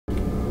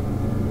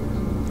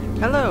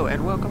Hello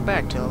and welcome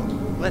back to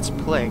Let's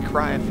Play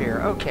Cry of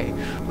Fear. Okay,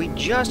 we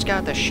just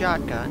got the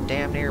shotgun,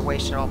 damn near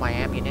wasted all my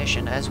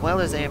ammunition, as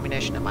well as the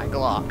ammunition in my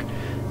Glock.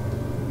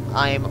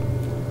 I'm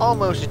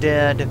almost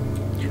dead.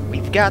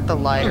 We've got the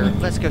lighter.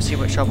 Let's go see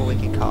what trouble we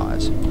can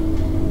cause.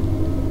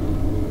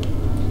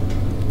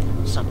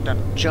 Something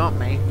doesn't jump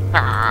me.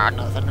 Ah,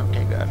 nothing.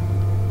 Okay, good.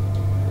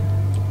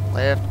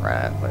 Left,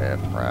 right,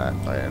 left, right,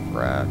 left,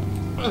 right.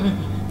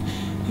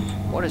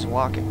 What is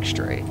walking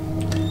straight?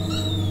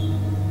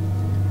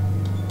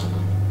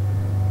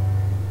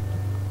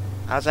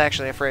 I was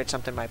actually afraid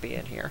something might be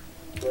in here.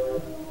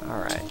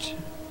 Alright.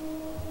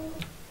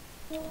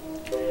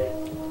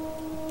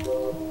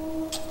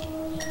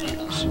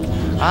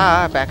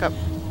 Ah, back up.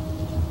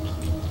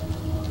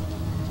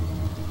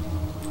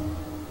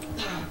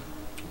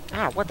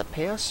 Ah, what the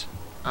piss?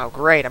 Oh,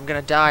 great, I'm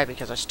gonna die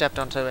because I stepped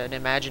onto an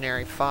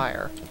imaginary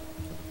fire.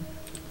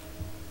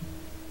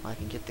 I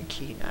can get the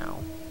key now.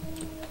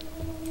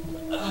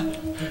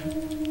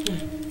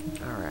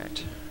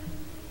 Alright.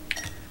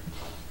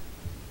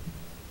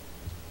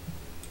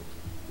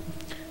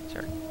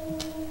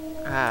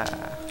 Ah,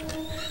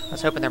 I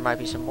was hoping there might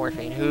be some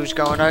morphine. Who's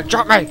going to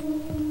jump me?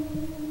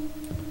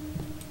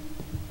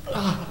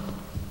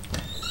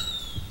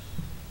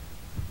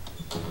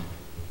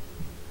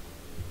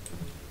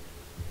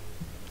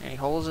 Any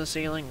holes in the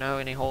ceiling? No.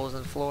 Any holes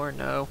in the floor?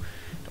 No.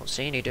 Don't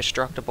see any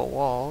destructible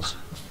walls.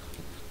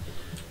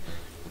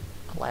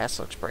 Glass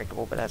looks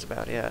breakable, but that's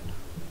about it.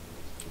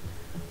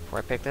 Before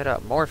I pick that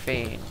up,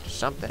 morphine,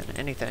 something,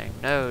 anything.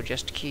 No,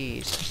 just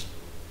keys.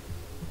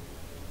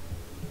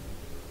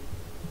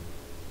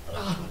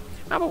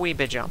 I'm a wee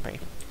bit jumpy.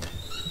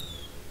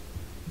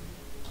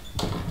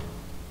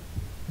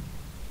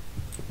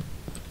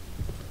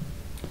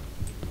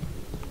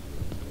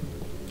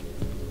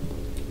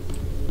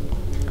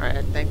 Alright,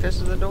 I think this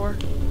is the door.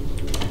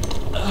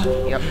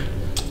 Yep.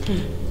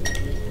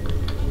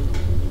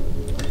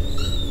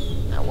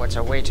 Now what's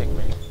awaiting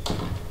me?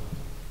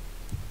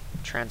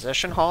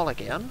 Transition hall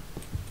again?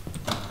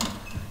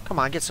 Come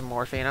on, get some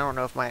morphine. I don't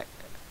know if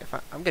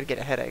I'm gonna get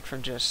a headache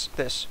from just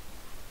this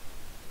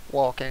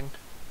walking.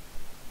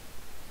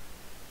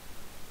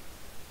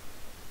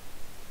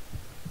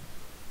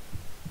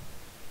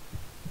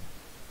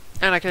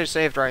 And I could have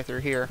saved right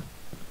through here.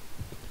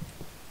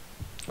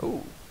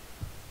 Ooh.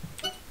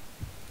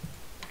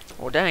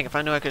 Well, dang, if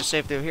I knew I could have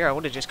saved through here, I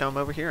would have just come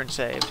over here and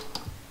saved.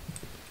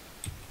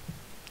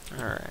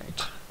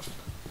 Alright.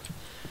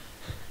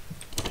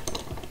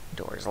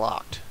 Door's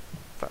locked.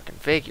 Fucking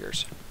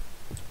figures.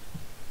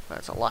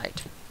 That's a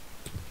light.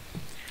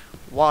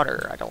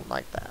 Water, I don't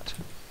like that.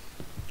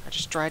 I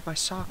just dried my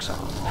socks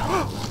off.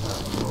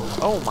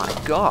 Oh my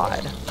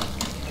god.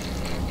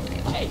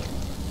 Hey!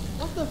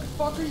 What the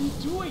fuck are you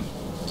doing?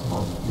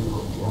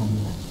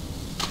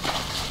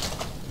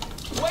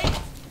 Wait!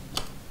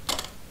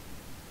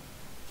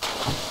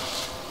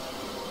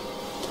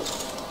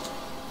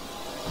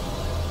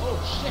 Oh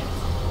shit!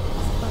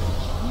 Is that the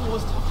key I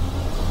was talking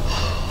about?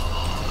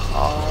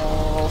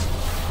 Oh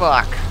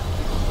fuck.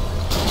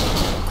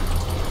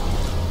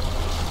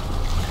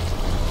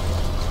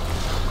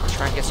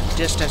 Try and get some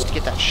distance to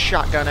get that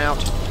shotgun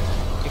out.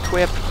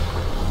 Equip.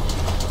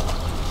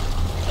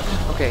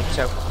 Okay,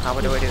 so how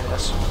do I do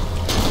this?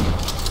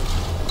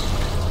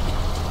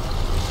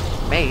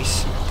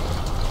 Mace?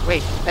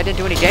 Wait, that didn't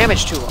do any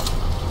damage to him.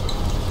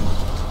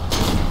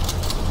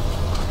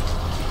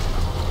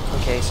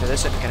 Okay, so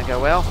this isn't gonna go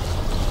well.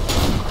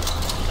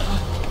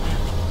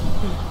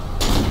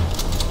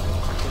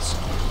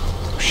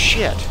 Oh,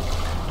 shit.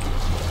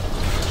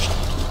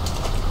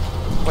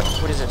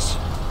 What is this?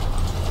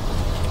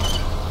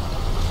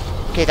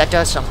 Okay, that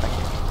does something.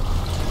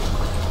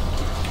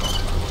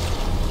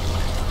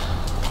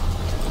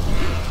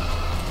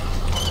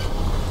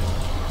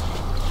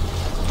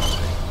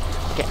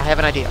 Okay, I have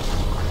an idea.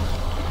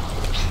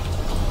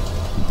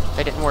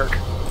 That didn't work.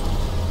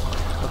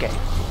 Okay.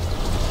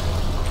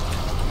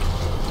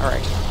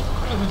 Alright.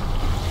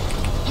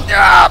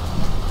 Ah!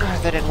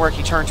 That didn't work.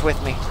 He turns with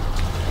me.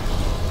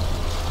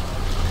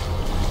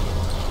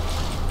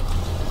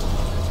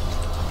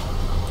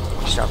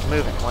 He stopped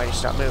moving. Why did he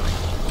stop moving?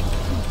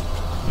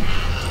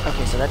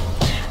 Okay, so that...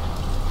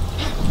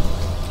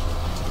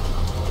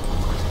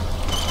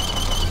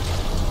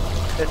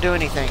 Didn't do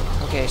anything.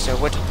 Okay, so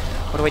what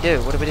do I do?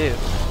 What do we do?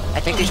 I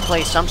think these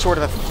play some sort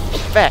of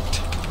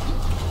effect.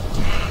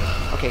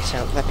 Okay,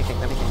 so let me think.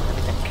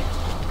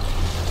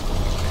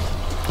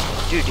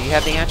 Dude, do you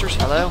have the answers?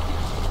 Hello?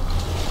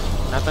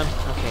 Nothing?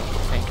 Okay,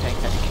 think.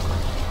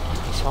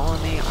 He's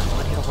following me. I'm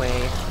 1 hit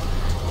away.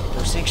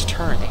 Those things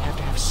turn. They have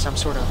to have some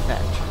sort of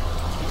effect.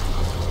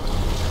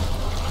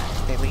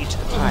 They lead to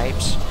the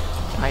pipes.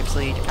 Pipes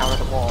lead out of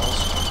the walls.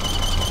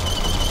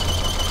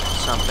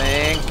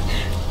 Something.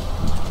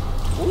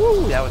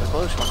 Ooh, that was a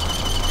close one.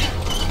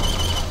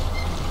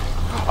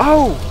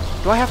 Oh!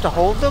 Do I have to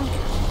hold them?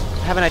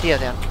 I have an idea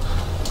then.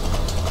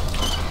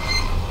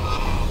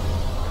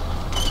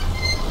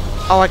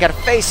 Oh, I gotta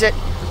face it!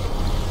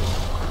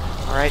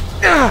 Alright.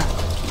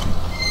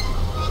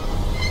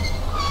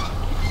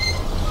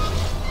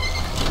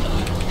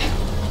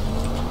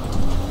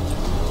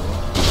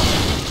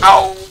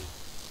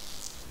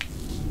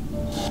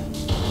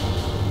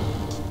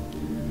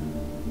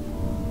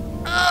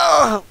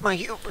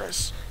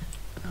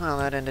 Well,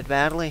 that ended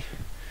badly.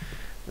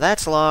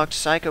 That's locked.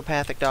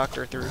 Psychopathic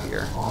doctor through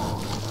here.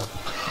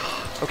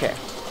 Okay.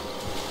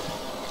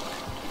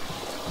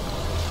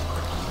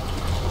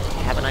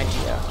 I have an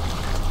idea.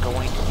 I'm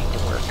going to need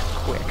to work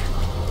quick.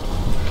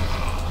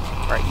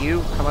 Alright,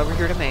 you, come over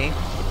here to me.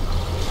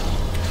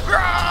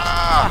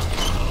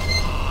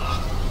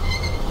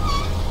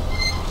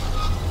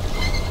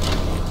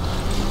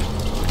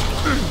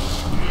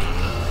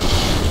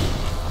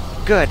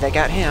 Good, they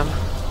got him.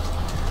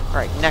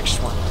 Alright, next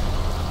one.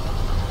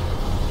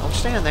 Don't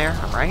stand there.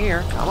 I'm right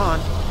here. Come on.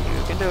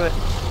 You can do it.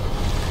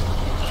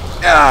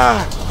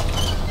 Ah!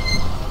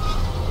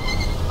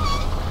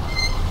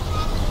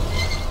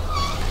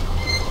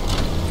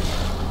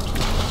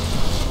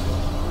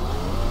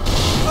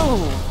 Oh!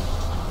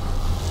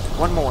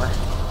 One more.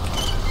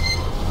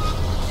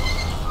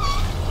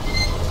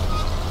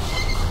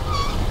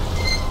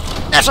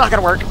 That's not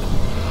gonna work.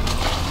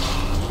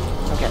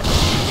 Okay.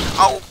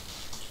 Oh!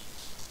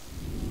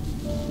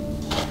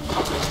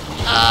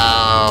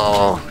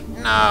 Oh!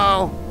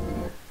 No!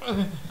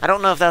 I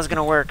don't know if that was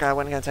gonna work. I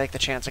wasn't gonna take the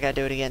chance. I gotta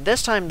do it again.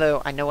 This time,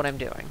 though, I know what I'm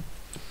doing.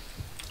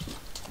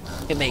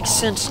 It makes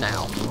sense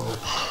now.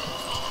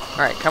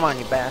 Alright, come on,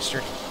 you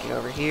bastard. Get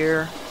over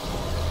here.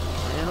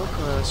 A little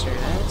closer.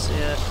 That's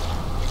it.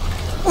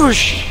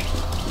 Whoosh!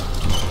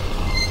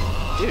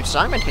 Dude,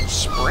 Simon can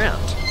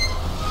sprint.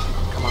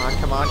 Come on,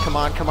 come on, come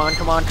on, come on,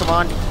 come on, come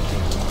on.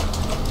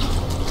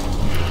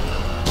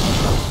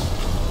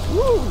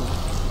 Woo!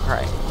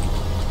 Alright.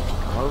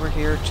 Come over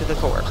here to the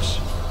corpse.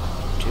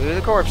 To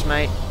the corpse,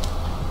 mate.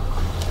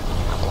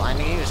 I'm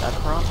blinding you, is that the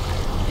problem?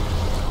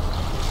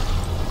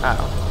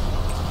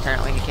 Uh-oh.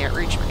 Apparently he can't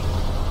reach me.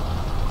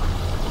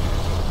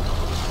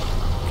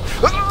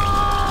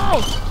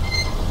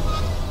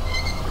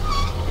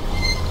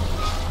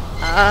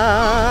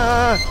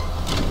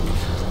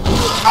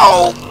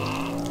 Oh!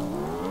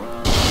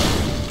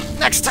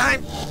 Next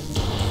time!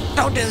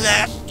 Don't do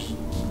that!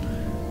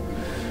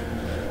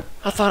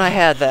 I thought I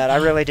had that. I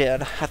really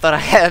did. I thought I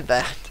had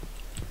that.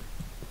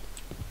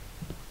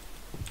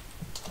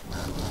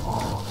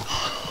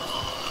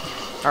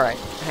 Alright,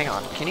 hang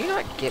on. Can you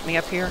not get me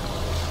up here?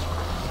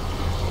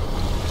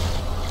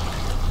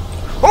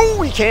 Oh,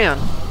 we can!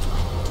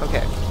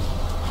 Okay.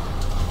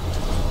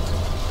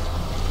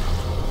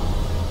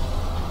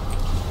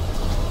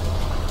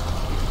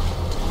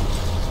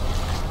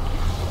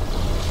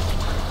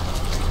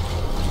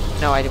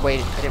 No, I didn't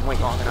wait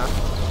long enough.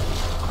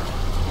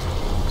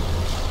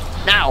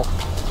 Now!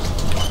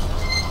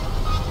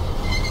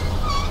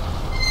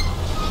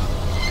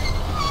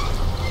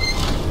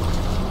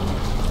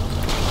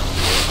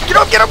 Get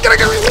up, get up, get up,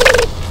 get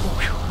up!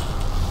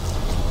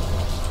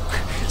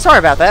 Sorry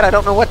about that, I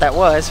don't know what that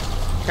was.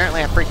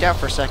 Apparently I freaked out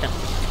for a second.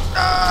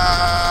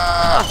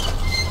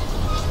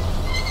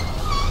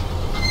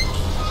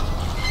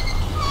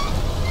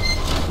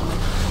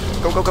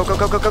 Go, go, go, go,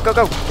 go, go, go, go,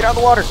 go! Get out of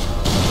the water!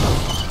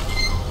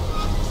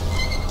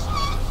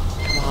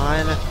 Come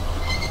on.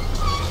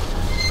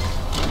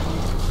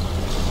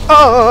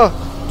 Oh!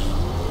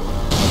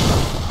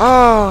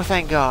 Oh,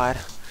 thank God.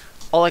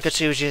 All I could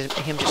see was just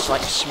him just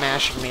like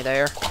smashing me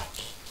there.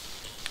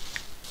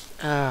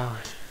 Oh.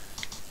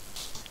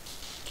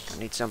 I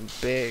need something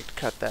big to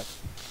cut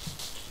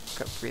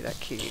free that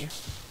key.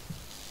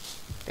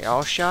 They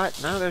all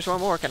shot? No, there's one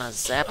more. Can I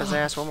zap his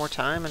ass one more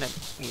time and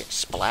he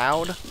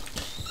explode?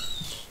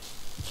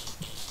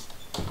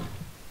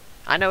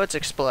 I know it's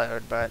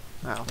explode, but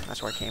oh,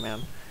 that's where it came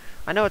in.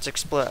 I know it's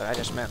explode. I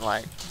just meant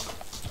like.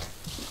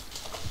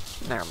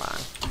 Never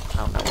mind. I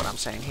don't know what I'm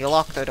saying. He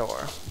locked the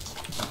door.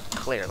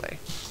 Clearly.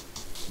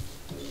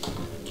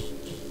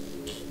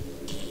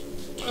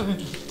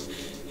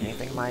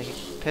 Anything in my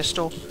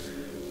pistol?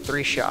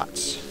 3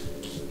 shots.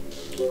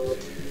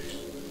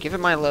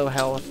 Given my low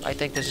health, I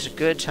think this is a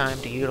good time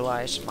to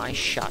utilize my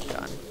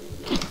shotgun.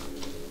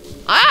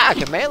 Ah, I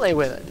can melee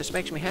with it. This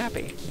makes me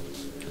happy.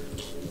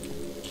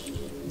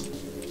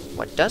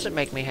 What doesn't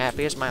make me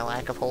happy is my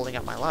lack of holding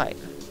up my light.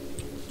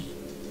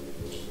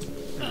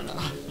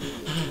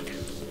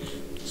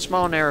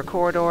 Small, narrow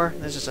corridor.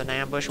 This is an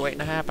ambush waiting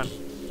to happen.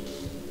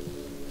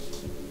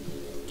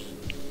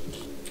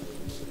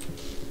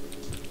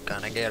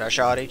 Gonna get a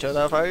shotty to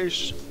the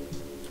face.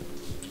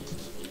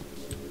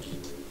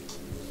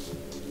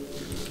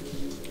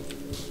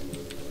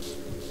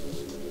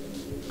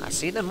 I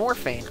see the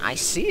morphine. I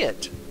see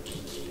it.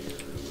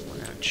 We're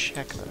gonna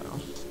check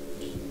though.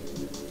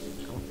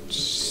 Don't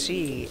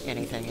see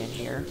anything in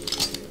here.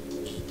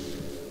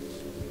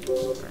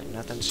 Alright,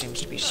 nothing seems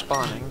to be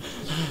spawning.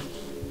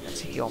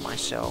 Let's heal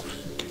myself.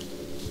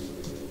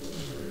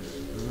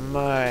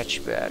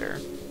 Much better.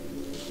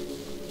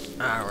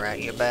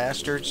 Alright, you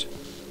bastards.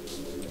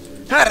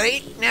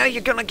 Alright, now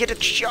you're gonna get a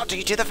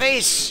shotty to the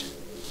face!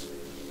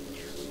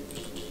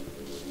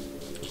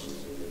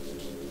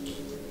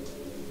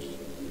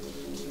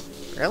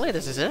 Really?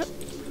 This is it?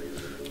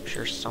 I'm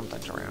sure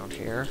something's around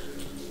here.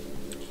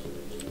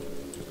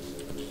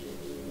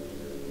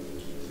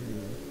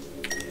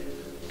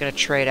 I'm gonna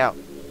trade out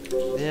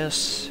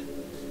this.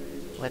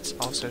 Let's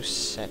also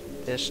set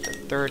this to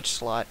third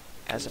slot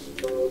as a...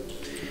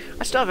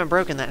 I still haven't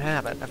broken that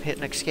habit of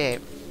hitting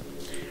escape.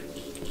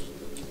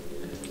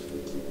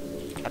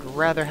 I'd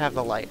rather have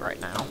the light right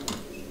now.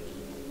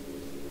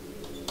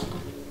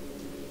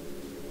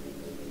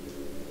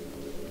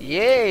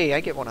 Yay! I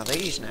get one of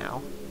these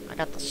now. I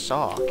got the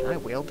saw. Can I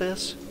wield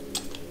this?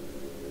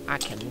 I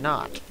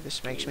cannot.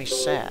 This makes me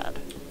sad.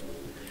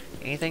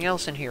 Anything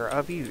else in here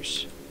of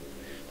use?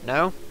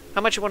 No?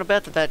 How much you want to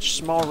bet that that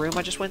small room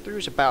I just went through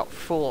is about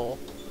full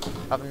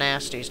of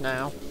nasties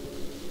now?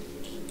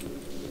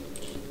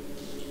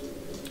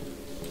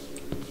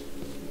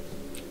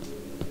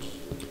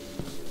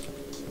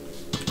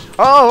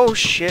 Oh,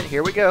 shit.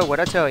 Here we go.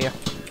 What'd I tell you?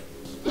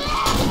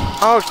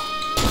 Oh.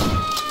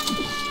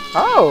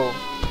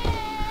 Oh.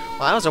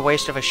 Well, that was a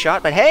waste of a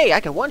shot, but hey,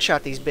 I can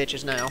one-shot these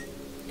bitches now.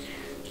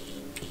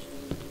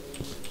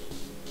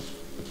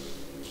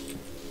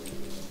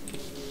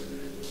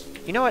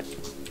 You know what?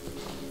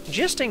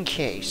 Just in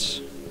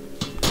case.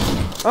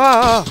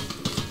 Oh!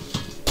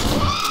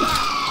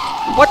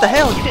 What the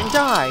hell? You didn't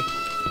die!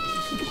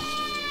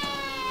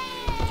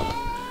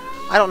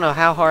 I don't know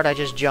how hard I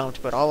just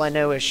jumped, but all I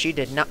know is she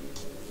did not...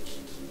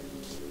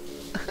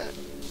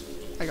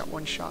 I got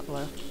one shot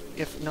left,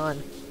 if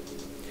none.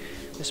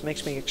 This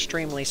makes me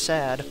extremely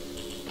sad.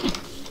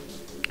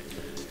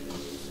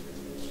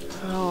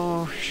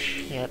 Oh,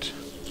 shit.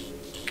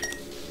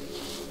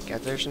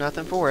 Guess there's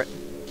nothing for it.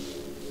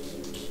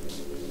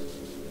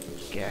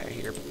 Get out of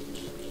here.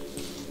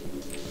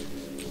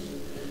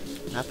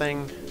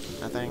 Nothing.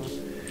 Nothing.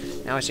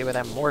 Now I see why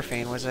that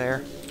morphine was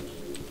there.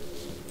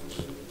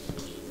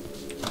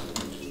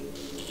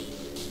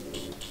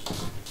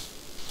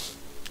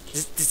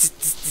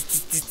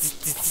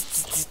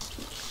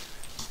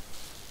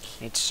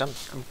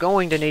 I'm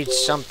going to need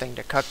something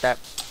to cut that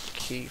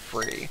key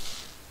free.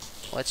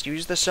 Let's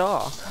use the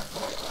saw.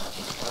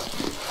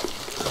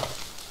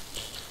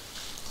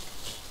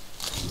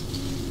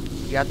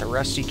 You got the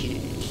rusty key.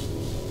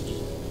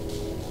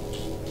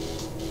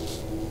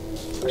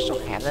 Do I still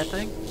have that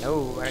thing?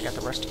 No, I got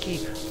the rusty key.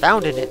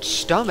 Found in its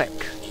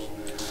stomach.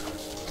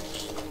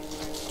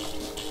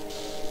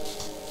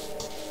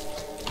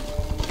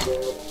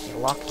 You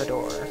lock the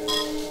door.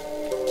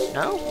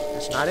 No,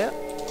 that's not it.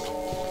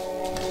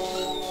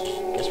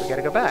 Guess we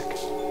gotta go back.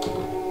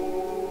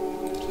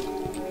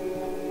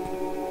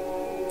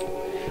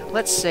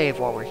 Let's save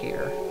while we're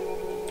here.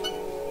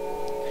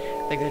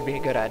 I think that'd be a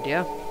good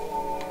idea.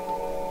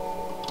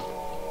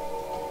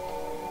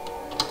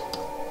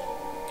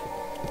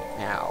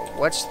 Now,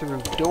 what's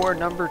through door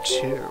number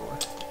 2?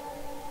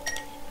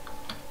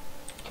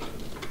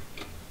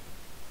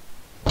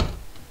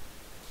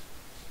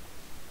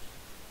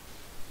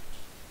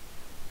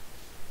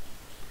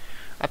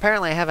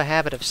 Apparently I have a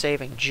habit of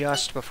saving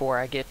just before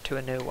I get to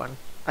a new one.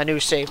 A new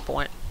save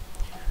point.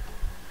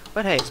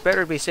 But hey, it's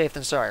better to be safe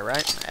than sorry,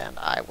 right? And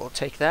I will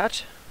take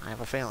that. I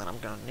have a feeling I'm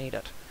going to need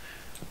it.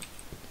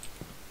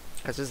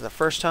 Because this is the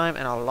first time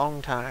in a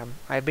long time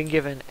I've been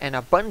given an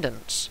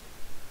abundance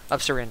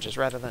of syringes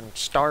rather than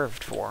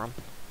starved for them.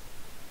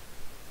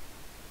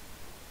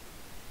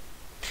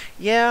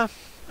 Yeah,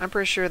 I'm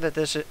pretty sure that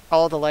this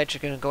all the lights are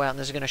going to go out and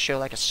this is going to show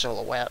like a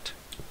silhouette.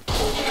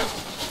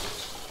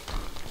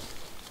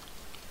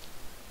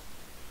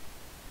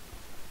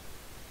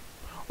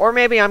 Or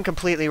maybe I'm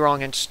completely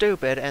wrong and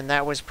stupid, and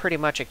that was pretty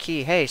much a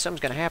key. Hey, something's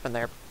gonna happen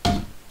there.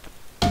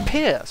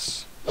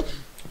 Piss!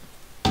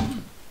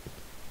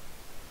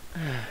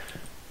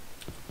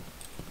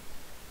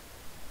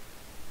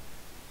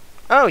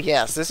 Oh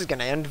yes, this is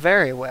gonna end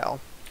very well.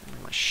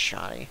 My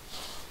shotty.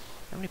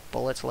 How many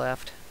bullets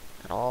left?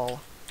 At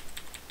all?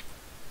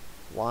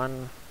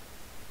 1.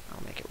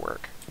 I'll make it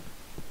work.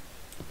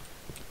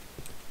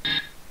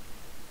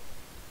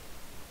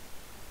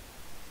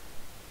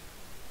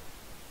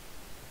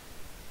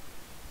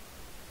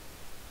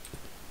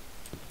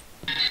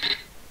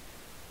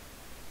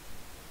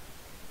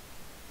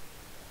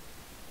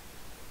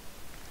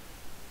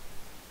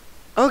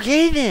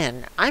 Okay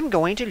then, I'm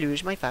going to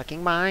lose my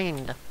fucking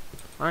mind.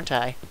 Aren't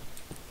I?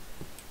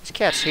 These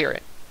cats hear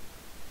it.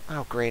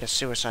 Oh great, a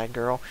suicide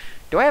girl.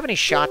 Do I have any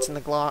shots in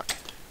the Glock?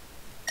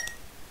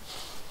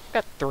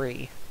 Got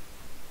 3.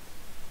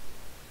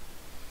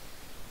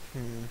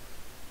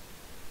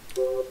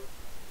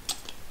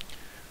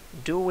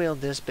 Dual wield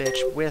this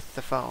bitch with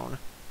the phone.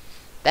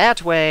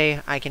 That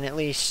way, I can at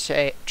least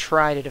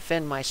try to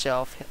defend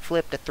myself,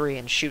 flip to 3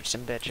 and shoot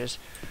some bitches.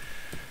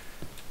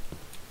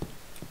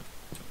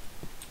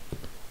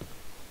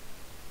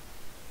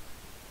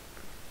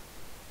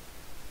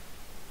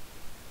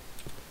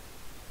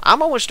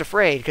 I'm almost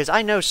afraid, because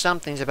I know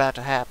something's about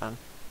to happen.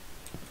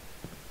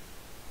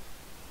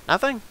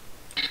 Nothing?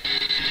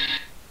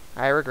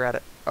 I regret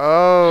it.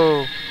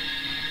 Oh.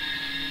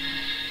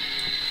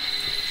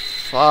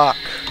 Fuck.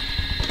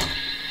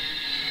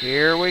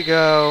 Here we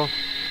go.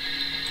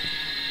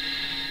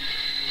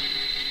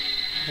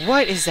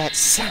 What is that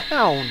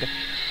sound?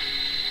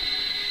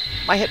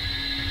 My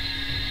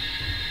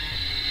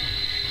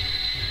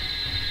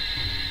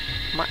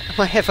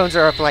headphones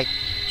are up like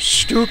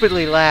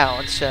stupidly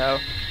loud, so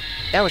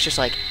that was just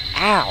like,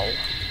 ow.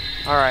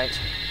 Alright.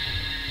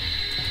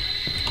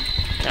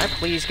 Can I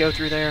please go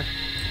through there?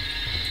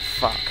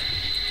 Fuck.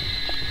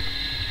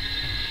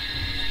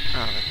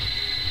 Oh,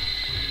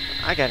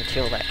 I gotta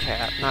kill that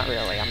cat. Not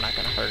really, I'm not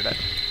gonna hurt it.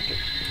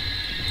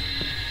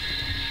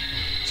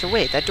 So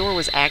wait, that door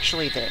was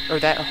actually there, or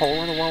that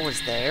hole in the wall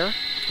was there?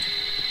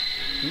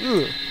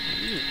 Ooh.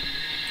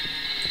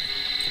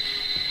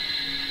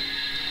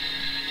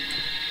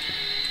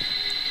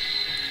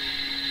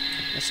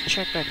 Let's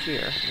check back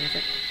here.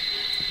 Anything?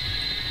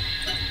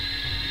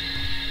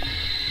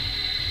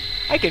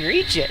 I can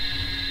reach it!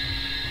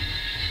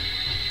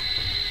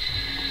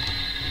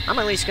 I'm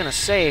at least gonna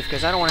save,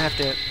 because I don't want to have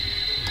to...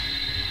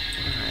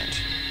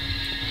 Alright.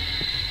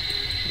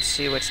 Let's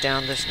see what's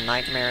down this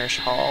nightmarish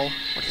hall.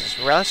 What is this,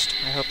 rust?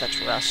 I hope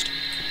that's rust.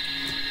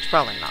 It's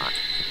probably not.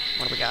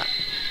 What do we got?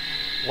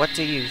 What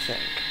do you think?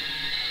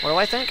 What do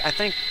I think? I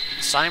think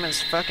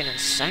Simon's fucking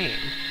insane.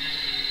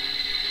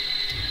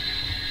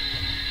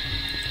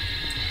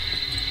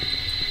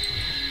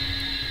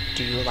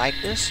 Do you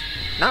like this?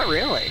 Not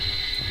really.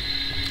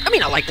 I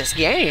mean, I like this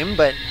game,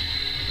 but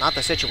not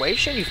the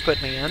situation you've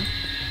put me in.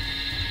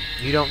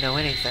 You don't know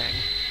anything.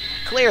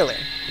 Clearly.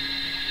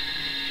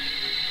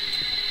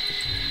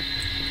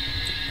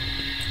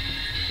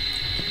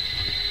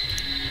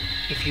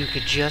 If you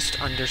could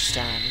just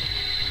understand.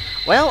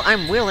 Well,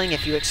 I'm willing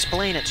if you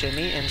explain it to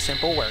me in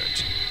simple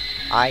words.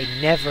 I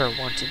never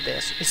wanted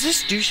this. Is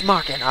this Deus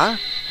Machina?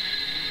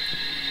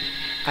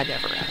 I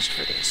never asked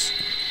for this.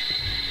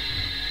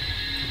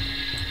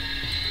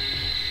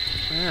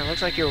 Yeah,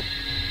 looks like you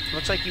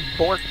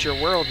borked your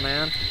world,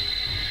 man.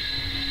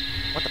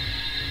 What the?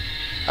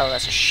 Oh,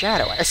 that's a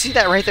shadow. I see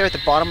that right there at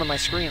the bottom of my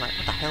screen. Like,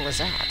 what the hell is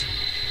that?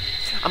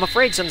 I'm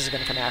afraid something's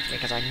gonna come after me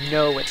because I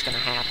know it's gonna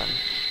happen.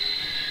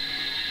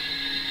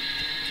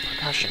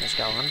 Percussion is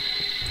going.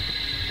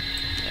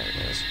 There it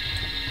is.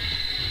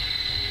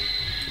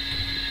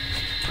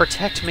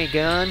 Protect me,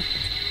 gun.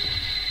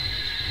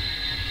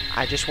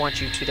 I just want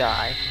you to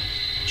die.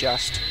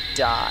 Just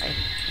die.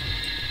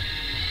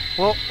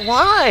 Well,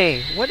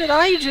 why? What did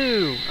I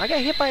do? I got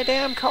hit by a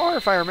damn car,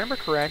 if I remember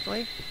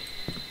correctly.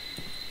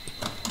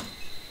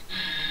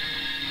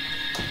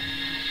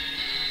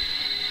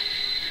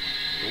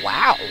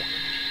 Wow.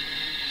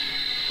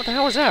 What the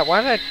hell was that?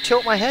 Why did I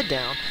tilt my head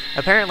down?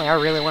 Apparently, I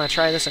really want to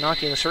try this in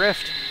Oculus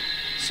Rift.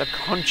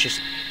 Subconscious.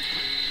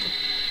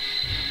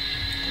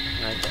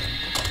 Right there.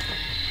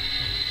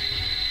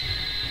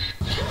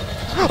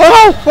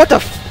 Oh! What the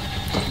f...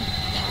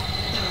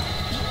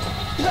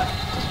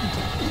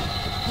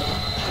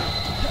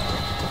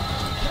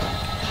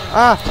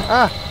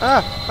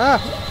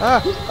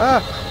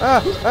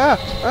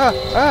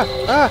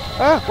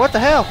 What the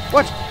hell?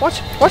 What?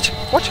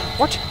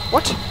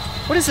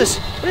 What is this?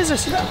 What is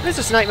this? What is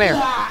this nightmare?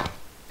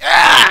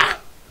 Ah!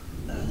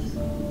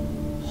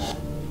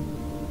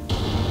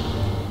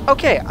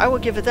 Okay, I will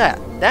give it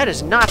that. That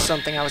is not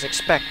something I was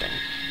expecting.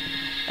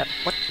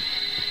 What?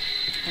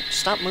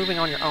 Stop moving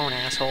on your own,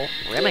 asshole.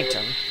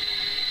 Remington.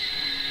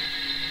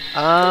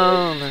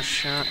 Oh, the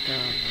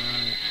shotgun.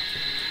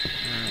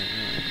 Right.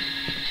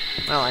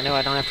 Well, I know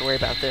I don't have to worry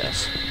about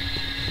this.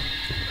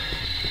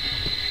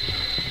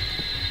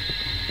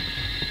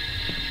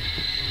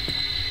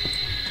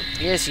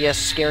 Yes,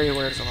 scary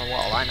words on the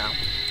wall, I know.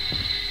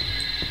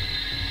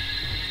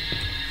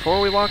 Before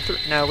we walk through...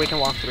 No, we can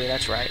walk through,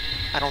 that's right.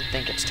 I don't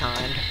think it's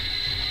timed.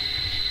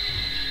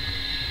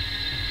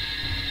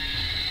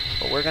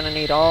 But we're gonna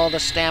need all the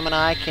stamina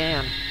I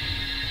can.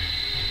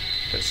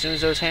 But as soon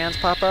as those hands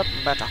pop up,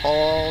 I'm about to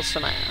haul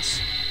some ass.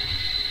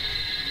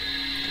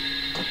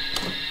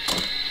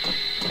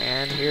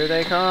 And here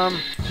they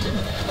come.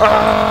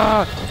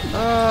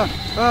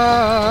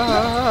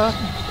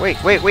 Wait,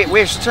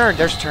 where's the turn?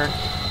 There's a turn.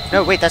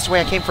 No, wait, that's the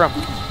way I came from.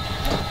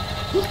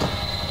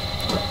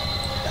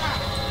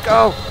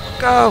 Go!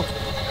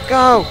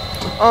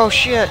 Oh,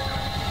 shit.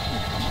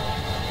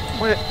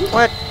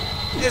 What?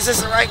 Is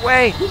this the right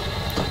way?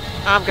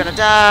 I'm gonna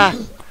die.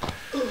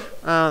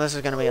 Oh, this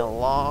is gonna be a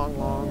long,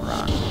 long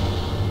run.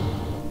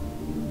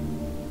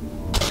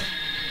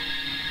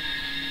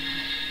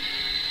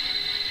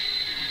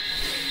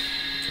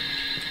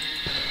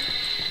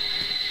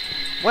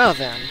 Well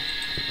then.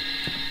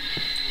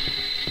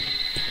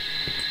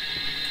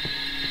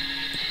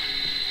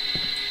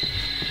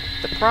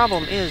 The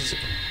problem is...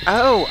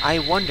 Oh, I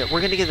wonder.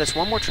 We're gonna give this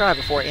one more try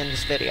before I end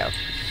this video.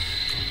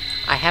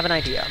 I have an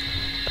idea,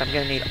 but I'm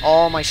gonna need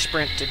all my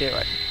sprint to do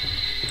it.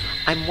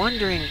 I'm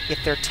wondering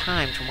if they're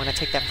timed from when I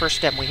take that first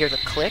step and we hear the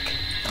click.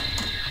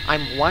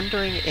 I'm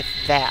wondering if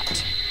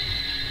that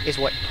is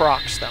what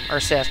procs them, or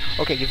says,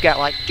 okay, you've got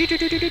like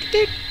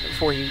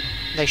before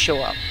they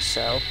show up.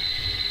 So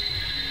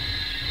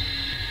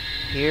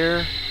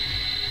here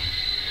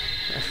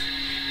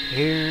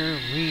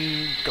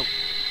we go.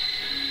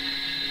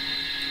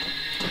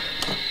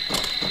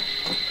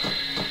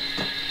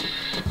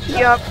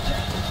 Yup.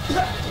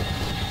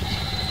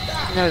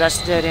 No, that's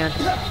the dead end.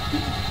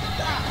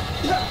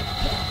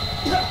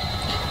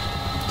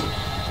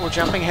 We're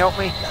jumping help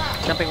me?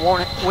 Jumping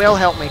will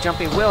help me.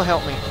 Jumping will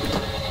help me.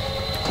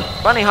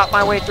 Bunny hop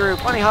my way through.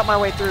 Bunny hop my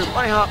way through.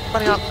 Bunny hop.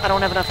 Bunny hop. I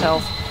don't have enough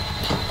health.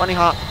 Bunny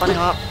hop. Bunny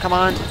hop. Come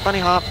on. Bunny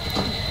hop.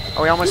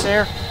 Are we almost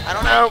there? I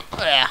don't know.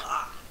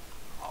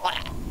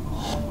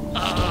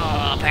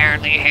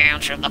 Apparently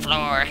hands from the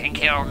floor can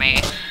kill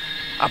me.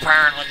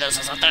 Apparently this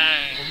is a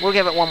thing. We'll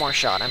give it one more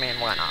shot. I mean,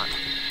 why not?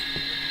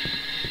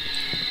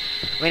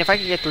 I mean, if I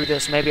can get through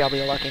this, maybe I'll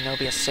be lucky and there'll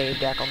be a save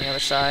deck on the other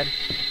side.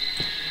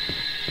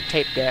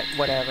 Tape deck,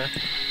 whatever.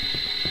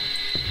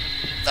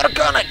 They're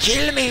gonna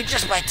kill me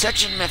just by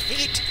touching my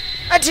feet.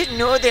 I didn't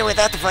know they were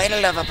that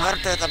vital of a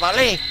part of the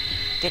body.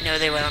 Didn't know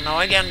they were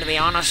annoying, to be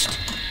honest.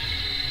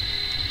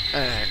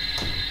 Alright.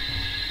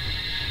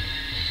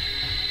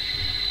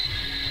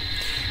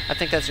 I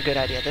think that's a good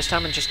idea. This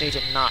time I just need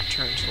to not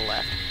turn to the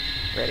left.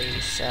 Ready,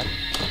 set.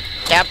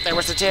 Yep, there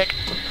was the tick.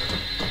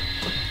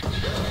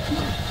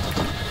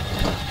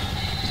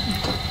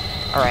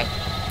 Alright.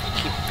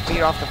 Keep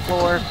feet off the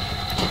floor.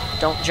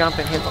 Don't jump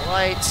and hit the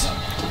lights.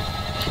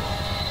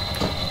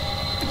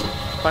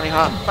 Bunny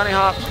hop, bunny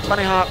hop,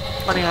 bunny hop,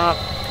 bunny hop,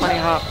 bunny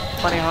hop,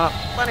 bunny hop,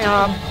 bunny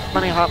hop,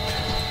 bunny hop.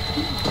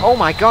 Oh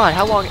my god,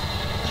 how long?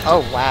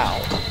 Oh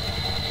wow.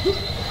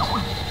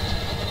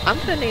 I'm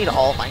gonna need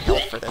all my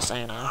health for this,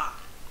 ain't I?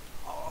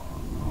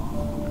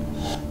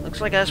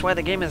 Looks like that's why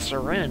the game is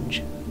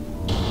syringe.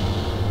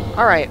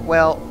 Alright,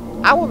 well,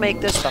 I will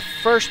make this the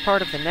first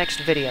part of the next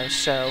video,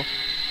 so...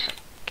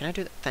 Can I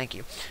do that? Thank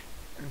you.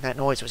 That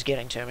noise was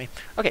getting to me.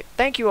 Okay,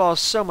 thank you all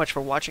so much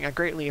for watching. I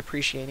greatly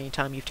appreciate any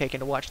time you've taken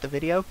to watch the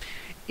video.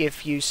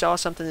 If you saw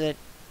something that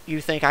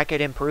you think I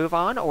could improve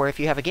on, or if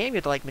you have a game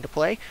you'd like me to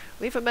play,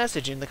 leave a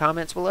message in the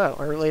comments below,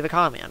 or leave a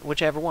comment,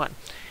 whichever one.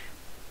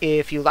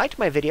 If you liked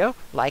my video,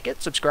 like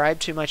it, subscribe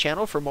to my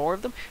channel for more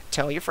of them,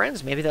 tell your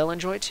friends, maybe they'll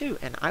enjoy it too,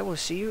 and I will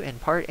see you in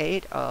part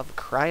 8 of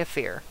Cry of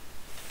Fear.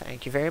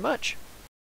 Thank you very much.